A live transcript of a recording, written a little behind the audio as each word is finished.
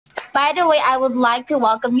By the way, I would like to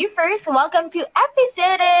welcome you first. Welcome to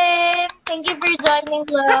Episo든. Thank you for joining,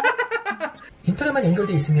 Love. 인터넷만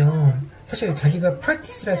연결돼 있으면 사실 자기가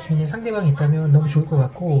프랙티스를 할 수 있는 상대방이 있다면 너무 좋을 것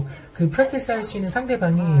같고 그 프랙티스 할 수 있는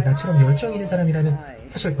상대방이 나처럼 열정 있는 사람이라면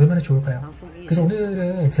사실 얼마나 좋을까요? 그래서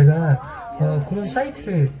오늘은 제가 그런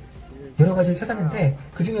사이트를 여러 가지를 찾았는데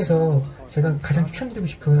그 중에서 제가 가장 추천드리고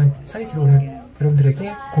싶은 사이트를 오늘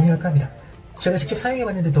여러분들에게 공유할까 합니다. 제가 직접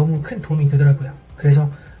사용해봤는데 너무 큰 도움이 되더라고요. 그래서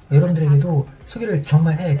여러분들에게도 소개를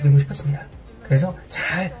정말 해드리고 싶었습니다. 그래서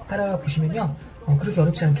잘 따라와 보시면요. 그렇게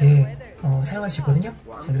어렵지 않게 사용할 수 있거든요.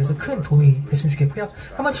 자, 그래서 큰 도움이 됐으면 좋겠고요.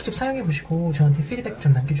 한번 직접 사용해 보시고 저한테 피드백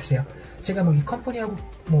좀 남겨주세요. 제가 뭐 이 컴퍼니하고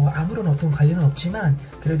뭐 아무런 어떤 관련은 없지만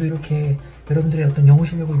그래도 이렇게 여러분들의 어떤 영어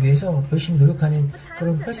실력을 위해서 열심히 노력하는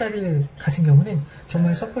그런 회사들 같은 경우는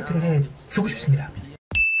정말 서포트를 해주고 싶습니다.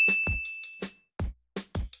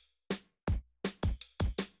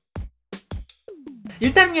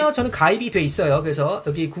 일단요, 저는 가입이 돼 있어요. 그래서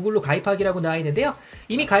여기 구글로 가입하기라고 나와 있는데요.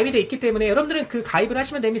 이미 가입이 돼 있기 때문에 여러분들은 그 가입을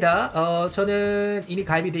하시면 됩니다. 저는 이미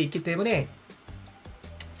가입이 돼 있기 때문에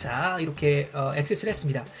자, 이렇게 액세스를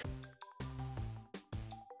했습니다.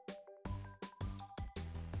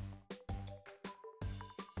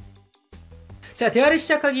 자, 대화를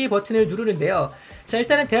시작하기 버튼을 누르는데요. 자,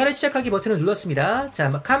 일단은 대화를 시작하기 버튼을 눌렀습니다. 자,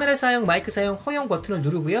 카메라 사용, 마이크 사용, 허용 버튼을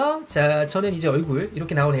누르고요. 자, 저는 이제 얼굴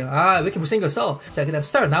이렇게 나오네요. 아, 왜 이렇게 못생겼어? 자, 그 다음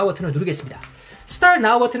Start Now 버튼을 누르겠습니다. Start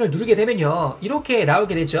Now 버튼을 누르게 되면요, 이렇게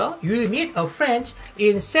나오게 되죠. You will meet a friend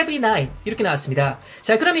in 79 이렇게 나왔습니다.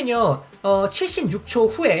 자, 그러면요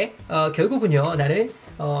 76초 후에 결국은요 나는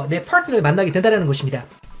내 파트너를 만나게 된다는 것입니다.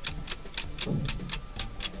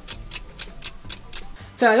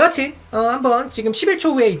 자, 여하튼 한번 지금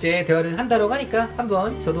 11초 후에 이제 대화를 한다고 하니까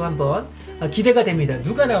저도 한번 기대가 됩니다.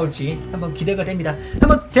 누가 나올지 한번 기대가 됩니다.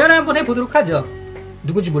 한번 대화를 한번 해보도록 하죠.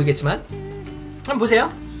 누군지 모르겠지만 한번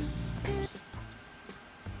보세요.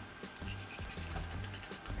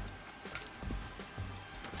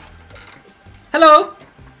 Hello.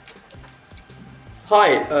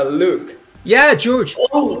 Hi, Luke. Yeah, George.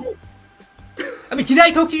 Oh, I mean, did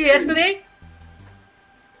I talk to you yesterday?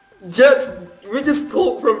 we just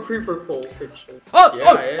talked from free for Pole picture.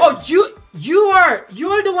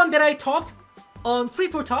 You're the one that I talked on Free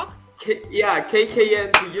for Talk?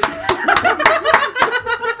 KKN to you.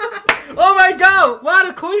 Oh my god, what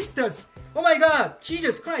a coincidence! Oh my god,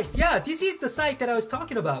 Jesus Christ, yeah, this is the site that I was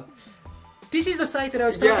talking about.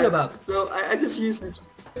 So I just use this.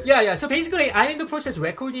 Yeah, so basically I'm in the process of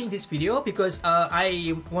recording this video because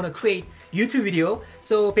I want to create YouTube video.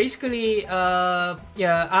 So basically, I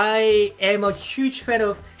am a huge fan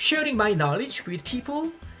of sharing my knowledge with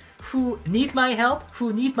people who need my help,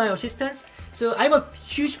 who need my assistance. So I'm a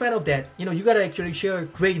huge fan of that. You know, you gotta actually share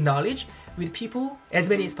great knowledge with people, as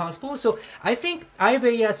many as possible. So I think I've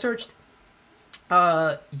searched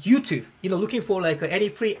YouTube, you know, looking for like any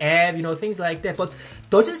free app, you know, things like that, but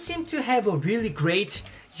doesn't seem to have a really great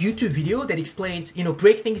YouTube video that explains, you know,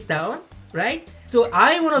 break things down, right? So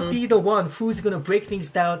I want to be the one who's gonna break things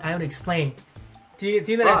down. I want to explain. Do you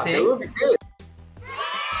know what I'm saying? That would be good.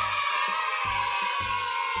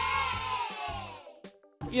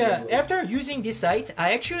 Yeah, after using this site,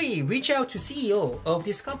 I actually reach out to CEO of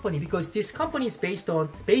this company because this company is based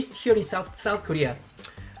here in South Korea.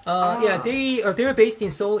 Yeah, they're based in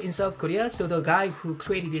Seoul in South Korea. So the guy who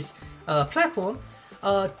created this platform,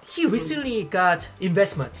 he recently got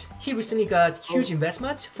investment. He recently got huge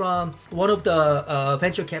investment from one of the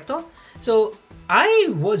venture capital. So I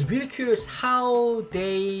was really curious how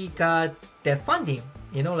they got that funding.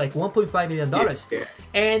 You know, like $1.5 million.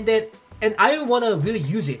 Yeah. And I want to really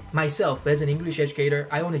use it myself as an English educator.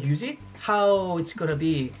 I want to use it, how it's going to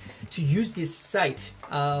be to use this site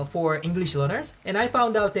for English learners. And I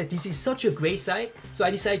found out that this is such a great site. So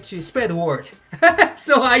I decided to spread the word.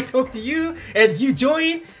 So I talked to you and you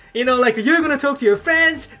join. You know, like you're going to talk to your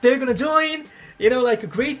friends. They're going to join. You know, like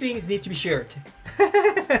great things need to be shared.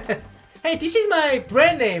 Hey, this is my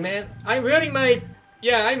brand name, man. I'm wearing my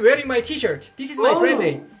t-shirt. This is my brand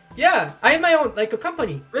name. Yeah, I have my own, like a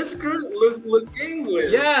company. That's good. Look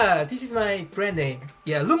English. Yeah, this is my brand name.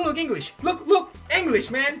 Yeah, look English. Look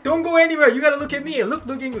English, man. Don't go anywhere. You gotta look at me. Look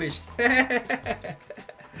English.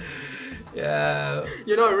 Yeah.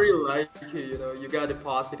 You know, I really like you. You know, you got a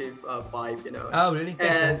positive vibe. You know. Oh, really?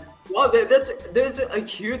 Thanks, and man. well, there's a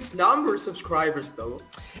huge number of subscribers though.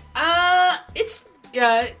 It's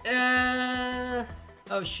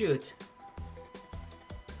oh shoot.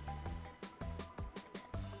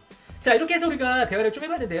 자, 이렇게 해서 우리가 대화를 좀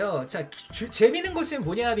해봤는데요. 자, 재미있는 것은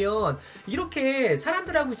뭐냐면 이렇게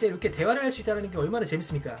사람들하고 이제 이렇게 대화를 할 수 있다는 게 얼마나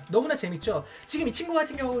재밌습니까? 너무나 재밌죠? 지금 이 친구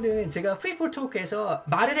같은 경우는 제가 프리 폴 토크에서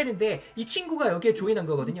말을 했는데 이 친구가 여기에 조인한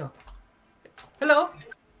거거든요. Hello.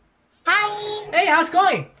 Hi. Hey, how's it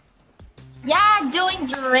going? Yeah,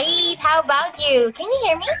 doing great. How about you? Can you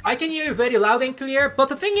hear me? I can hear you very loud and clear. But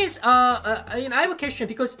the thing is, I have a question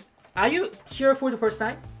because are you here for the first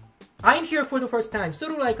time? I'm here for the first time.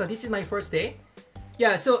 Sort of like this is my first day.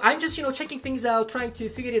 Yeah, so I'm just checking things out, trying to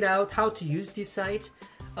figure it out how to use this site.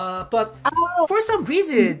 But for some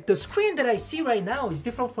reason, the screen that I see right now is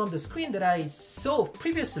different from the screen that I saw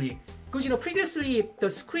previously. Because previously the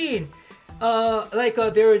screen,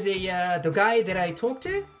 there is the guy that I talked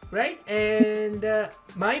to, right? And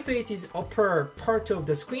my face is upper part of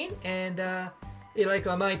the screen, and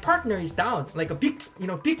my partner is down, like a big,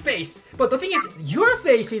 big face. But the thing is, your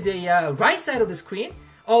face is a right side of the screen,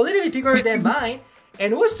 a little bit bigger than mine,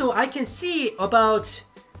 and also I can see about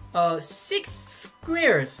 6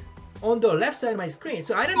 squares on the left side of my screen.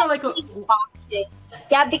 So I don't know, like a...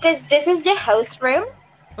 Yeah, because this is the host room.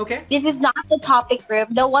 Okay. This is not the topic room.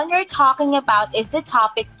 The one you're talking about is the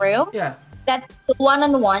topic room. Yeah. That's the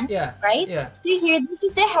one-on-one, Yeah. right? Yeah. So here, this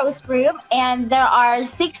is the host room, and there are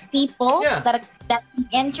 6 people Yeah. that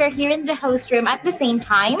enter here in the host room at the same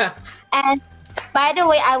time. And by the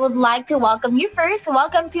way, I would like to welcome you first.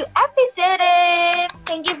 Welcome to Episoden.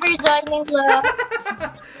 Thank you for joining, love.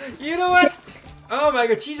 You know what? Oh my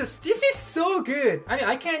god, Jesus, this is so good. I mean,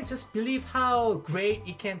 I can't just believe how great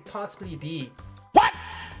it can possibly be. What?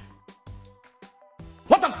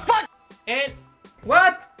 What the fuck? And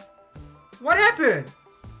what? What happened?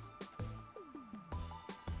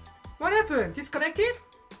 What happened? Disconnected?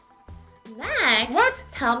 Next, What?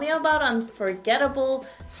 tell me about unforgettable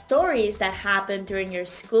stories that happened during your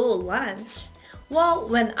school lunch. Well,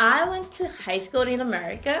 when I went to high school in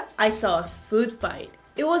America, I saw a food fight.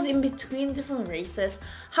 It was in between different races.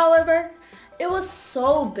 However, it was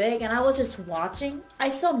so big and I was just watching. I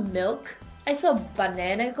saw milk. I saw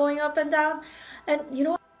banana going up and down. And you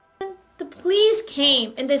know what? The police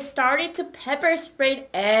came and they started to pepper spray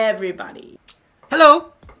everybody.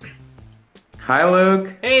 Hello. Hi,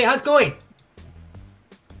 Luke. Hey, how's it going?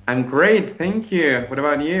 I'm great, thank you. What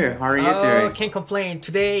about you? How are you doing? Can't complain.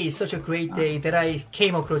 Today is such a great day that I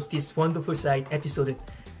came across this wonderful site, Episoden.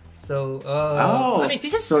 So, I mean,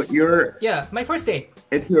 this is... So you're... Yeah, my first day.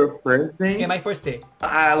 It's your first day? Yeah, my first day.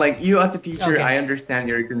 Like, you as a teacher, Okay. I understand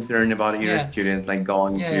your concern about your Yeah. students, like,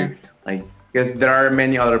 going Yeah, to, yeah. like... Because there are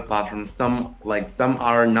many other platforms. Some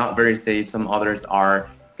are not very safe. Some others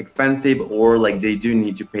are expensive, or like they do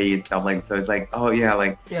need to pay stuff. Like, so it's like, oh yeah,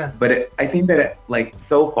 like. Yeah. But I think that like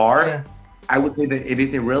so far, Yeah. I would say that it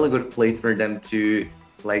is a really good place for them to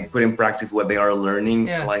like put in practice what they are learning,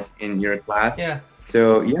 Yeah. like in your class. Yeah.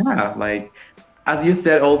 So yeah, like as you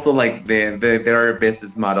said, also like their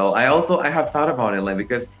business model. I have thought about it, like,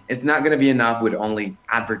 because it's not gonna be enough with only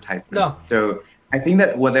advertisements. No. So I think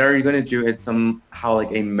that what they're gonna do is somehow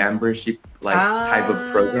like a membership like type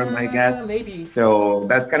of program, I guess. Maybe. So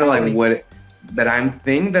that's kind of Probably. like what I'm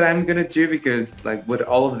gonna do, because like with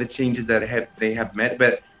all of the changes that they have made.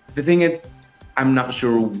 But the thing is, I'm not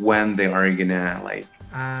sure when they are gonna like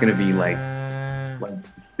gonna be like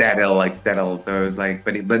settle. So it's like,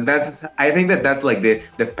 but that's, I think that's like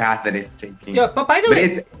the path that it's taking. Yeah, but by the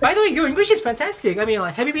way, it's- your English is fantastic. I mean,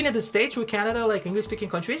 like, have you been in the States or Canada, like English-speaking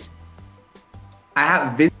countries? I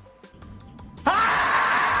have this.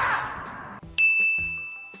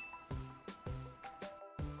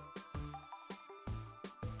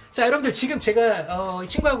 자, 여러분들 지금 제가 이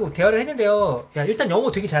친구하고 대화를 했는데요. 야, 일단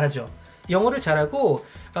영어 되게 잘하죠. 영어를 잘하고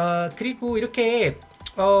그리고 이렇게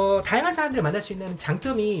다양한 사람들을 만날 수 있는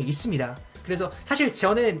장점이 있습니다. 그래서 사실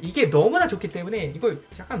저는 이게 너무나 좋기 때문에 이걸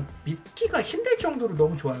약간 믿기가 힘들 정도로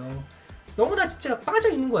너무 좋아요. 너무나 진짜 빠져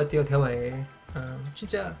있는 것 같아요, 대화에.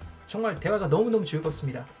 진짜 정말 대화가 너무너무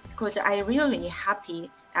즐겁습니다. Because I really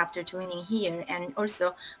happy after joining here, and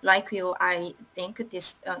also like you, I think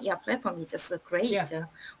this platform is just great. Yeah.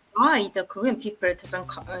 Why the Korean people doesn't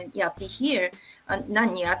be here?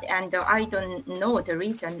 Not yet, and I don't know the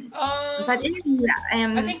reason. But anyway,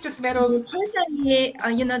 I think just a matter of personally,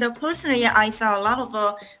 personally, I saw a lot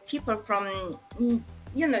of people from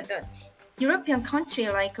the European country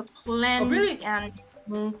like Poland really? and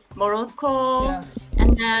Morocco. Yeah.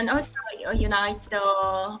 And then also United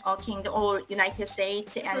Kingdom or United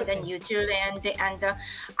States, and then New Zealand, and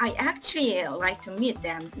I actually like to meet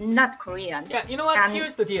them, not Korean. Yeah, you know what? And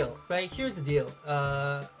Here's the deal, right? Here's the deal.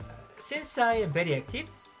 Since I am very active,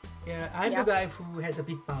 Yeah, I'm the guy who has a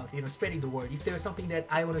big mouth, spreading the word. If there's something that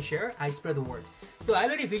I want to share, I spread the word. So I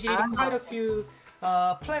already visited quite a few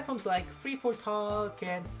platforms like Free4Talk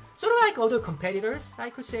and sort of like other competitors,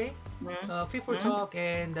 I could say. Free4Talk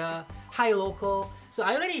and Hi Local. So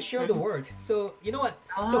I already shared the word. So you know what?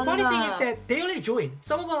 The funny thing is that they already joined.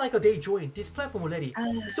 Some of them they joined this platform already.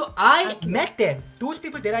 So I met them. Those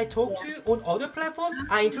people that I talked to on other platforms,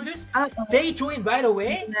 I introduced. They joined right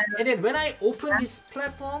away. And then when I opened this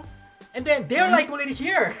platform, and then they're like already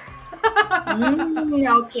here.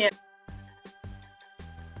 Okay.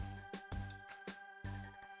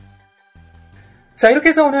 자, 이렇게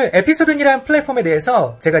해서 오늘 에피소든이라는 플랫폼에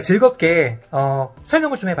대해서 제가 즐겁게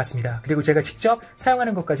설명을 좀 해봤습니다. 그리고 제가 직접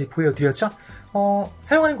사용하는 것까지 보여드렸죠.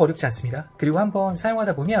 사용하는 거 어렵지 않습니다. 그리고 한번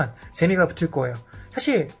사용하다 보면 재미가 붙을 거예요.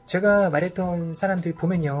 사실 제가 말했던 사람들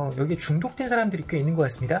보면요, 여기에 중독된 사람들이 꽤 있는 것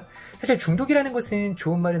같습니다. 사실 중독이라는 것은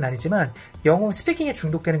좋은 말은 아니지만 영어 스피킹에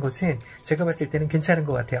중독되는 것은 제가 봤을 때는 괜찮은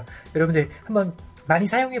것 같아요. 여러분들 한번 많이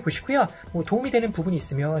사용해 보시고요. 뭐 도움이 되는 부분이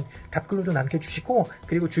있으면 답글로도 남겨주시고,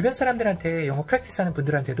 그리고 주변 사람들한테 영어 프랙티스하는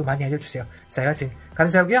분들한테도 많이 알려주세요. 자, 여하튼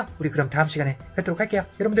감사하고요. 우리 그럼 다음 시간에 뵙도록 할게요.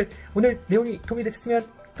 여러분들 오늘 내용이 도움이 됐으면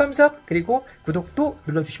thumbs up 그리고 구독도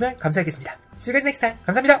눌러주시면 감사하겠습니다. See you guys next time.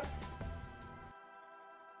 감사합니다.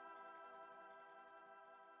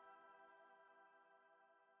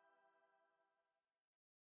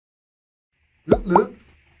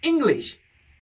 룩룩잉글리쉬